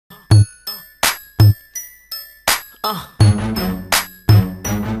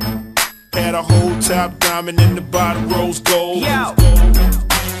Had a whole top diamond in the bottom rose gold. Yo,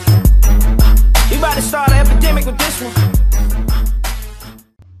 we about to start an epidemic with this one.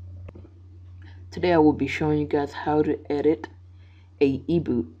 Today I will be showing you guys how to edit a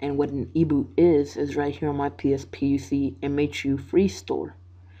eboot, and what an eboot is right here on my PSP. You see MHU free store,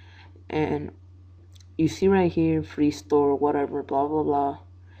 and you see right here free store, whatever, blah blah blah.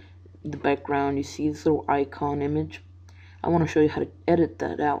 The background, you see this little icon image. I want to show you how to edit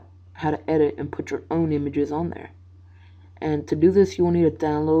that out, how to edit and put your own images on there. And to do this, you will need to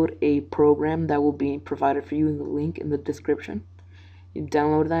download a program that will be provided for you in the link in the description. You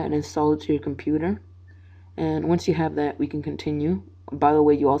download that and install it to your computer, and once you have that, we can continue. By the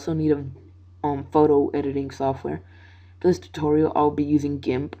way, you also need a photo editing software. For this tutorial, I'll be using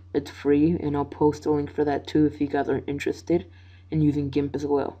GIMP. It's free, and I'll post a link for that too if you guys are interested in using GIMP as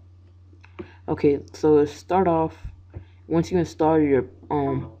well. Okay, so to start off, once you install your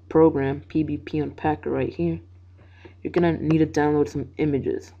program, PBP Unpacker right here, you're gonna need to download some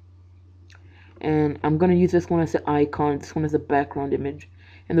images. And I'm gonna use this one as the icon, this one as the background image.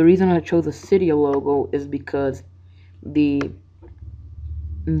 And the reason I chose a Cydia logo is because the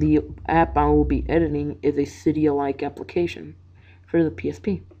app I will be editing is a Cydia-like application for the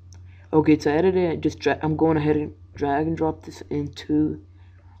PSP. Okay, to edit it, I'm going ahead and drag and drop this into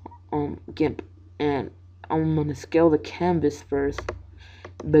GIMP, and I'm gonna scale the canvas first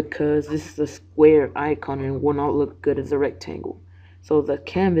because this is a square icon and it will not look good as a rectangle. So the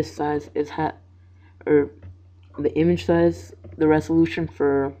canvas size is the image size, the resolution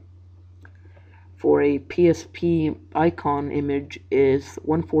for a PSP icon image is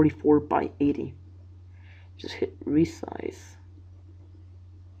 144 by 80. Just hit resize.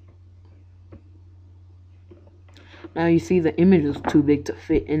 Now you see the image is too big to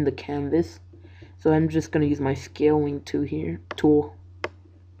fit in the canvas, so I'm just gonna use my scaling tool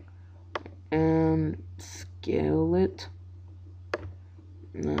and scale it.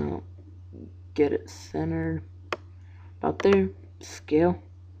 Now get it centered about there. Scale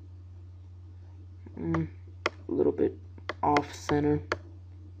a little bit off center.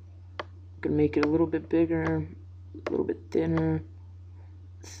 Can make it a little bit bigger, a little bit thinner.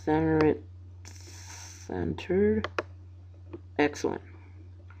 Center it centered. Excellent.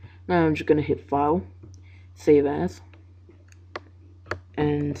 Now I'm just gonna hit File, Save As,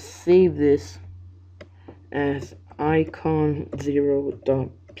 and save this as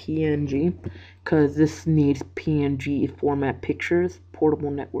icon0.png because this needs PNG format pictures.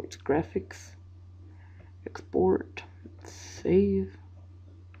 Portable networks graphics. Export, save.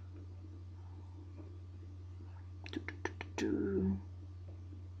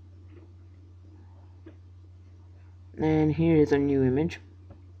 And here is a new image.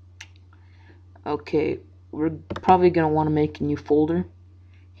 Okay, we're probably gonna want to make a new folder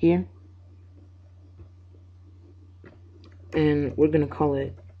here, and we're gonna call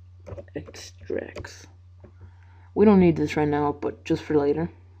it extracts. We don't need this right now, but just for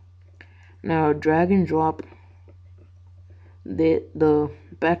later. Now drag and drop the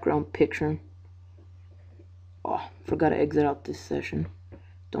background picture. Oh, forgot to exit out this session.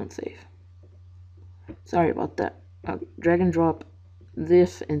 Don't save. Sorry about that. Drag and drop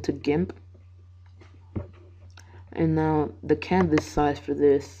this into GIMP. And now the canvas size for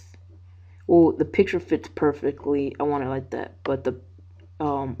this, well, the picture fits perfectly. I want it like that, but the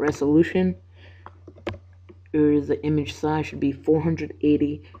resolution or the image size should be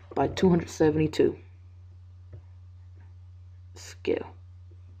 480 by 272. Scale.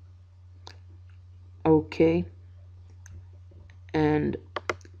 Okay. And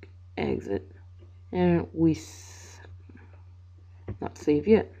exit. And not save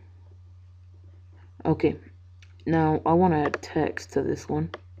yet. Okay. Now I want to add text to this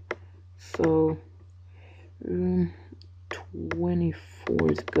one. So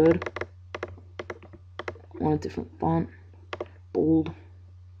 24 is good. I want a different font. Bold.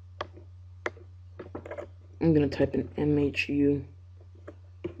 I'm gonna type in MHU.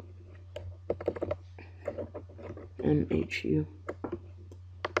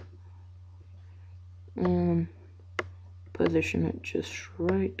 Position it just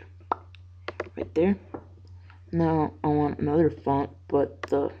right there. Now I want another font,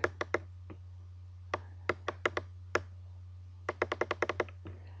 but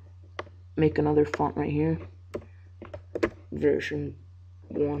make another font right here. Version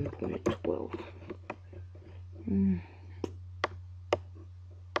 1.12.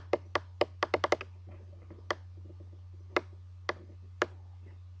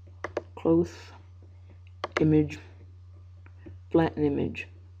 Close. Image. Flatten image.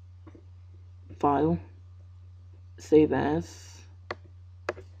 File. save as,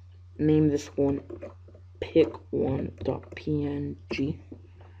 name this one pick1.png,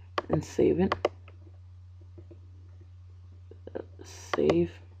 and save it.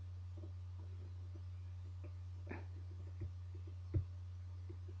 Save.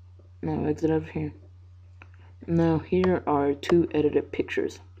 Now exit out of here. Now here are 2 edited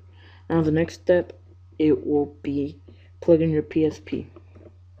pictures. Now the next step, it will be plug in your PSP.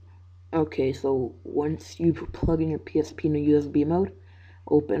 Okay, so once you plug in your PSP in the USB mode,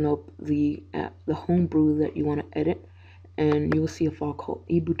 open up the app, the homebrew that you want to edit, and you will see a file called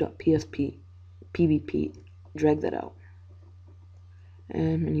eboot.psp pvp. Drag that out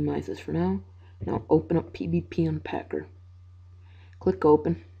and minimize this for now. Now open up PBP Unpacker. Click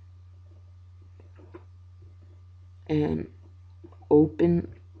open and open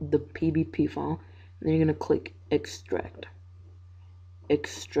the PBP file. And then you're gonna click extract.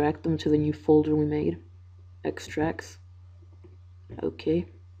 Extract them to the new folder we made. Extracts. Okay.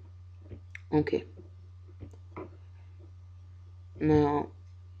 Now,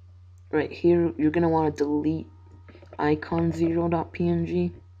 right here, you're gonna want to delete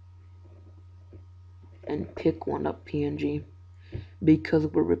icon0.png and pick1.png because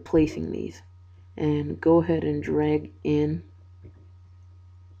we're replacing these. And go ahead and drag in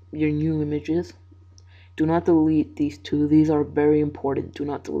your new images. Do not delete these 2. These are very important. Do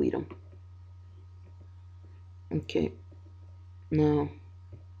not delete them. Okay. Now,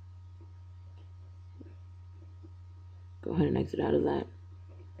 go ahead and exit out of that.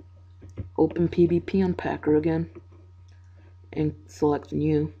 Open PBP Unpacker again and select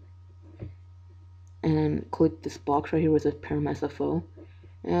New. And click this box right here where it says param_sfo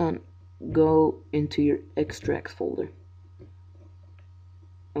and go into your extracts folder.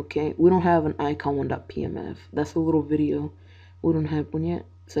 Okay, we don't have an icon1.pmf. That's a little video. We don't have one yet.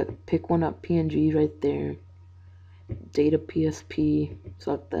 So pick1.png right there. Data PSP,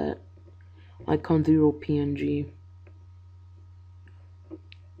 select that. Icon0.png.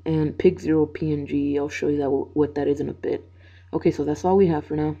 And pick0.png. I'll show you that what that is in a bit. Okay, so that's all we have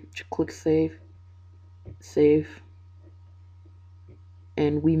for now. Just click save. Save.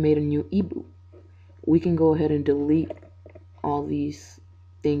 And we made a new eboot. We can go ahead and delete all these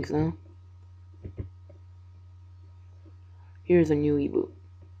things now. Here's a new eboot.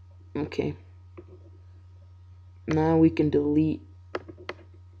 Okay. Now we can delete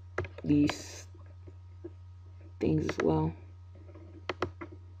these things as well.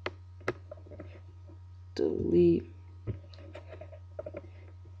 Delete.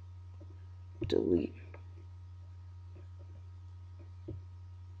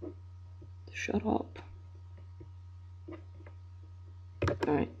 Shut up.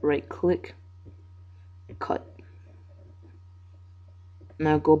 Alright, right click, cut.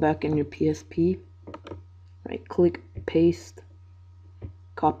 Now go back in your PSP, right click, paste,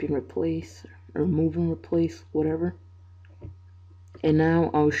 copy and replace, or remove and replace, whatever. And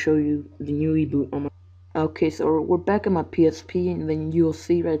now I'll show you the new eboot on my... Okay, so we're back in my PSP, and then you'll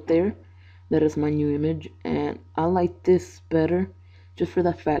see right there, that is my new image, and I like this better, just for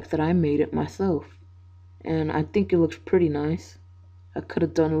the fact that I made it myself. And I think it looks pretty nice. I could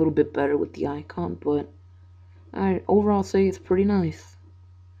have done a little bit better with the icon, but I overall say it's pretty nice.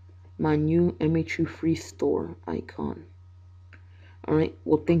 My new MHU free store icon. Alright,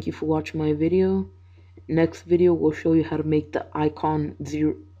 well thank you for watching my video. Next video will show you how to make the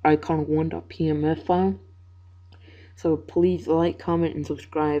icon1.pmf file. So please like, comment, and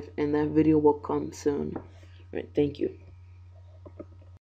subscribe, and that video will come soon. Alright, thank you.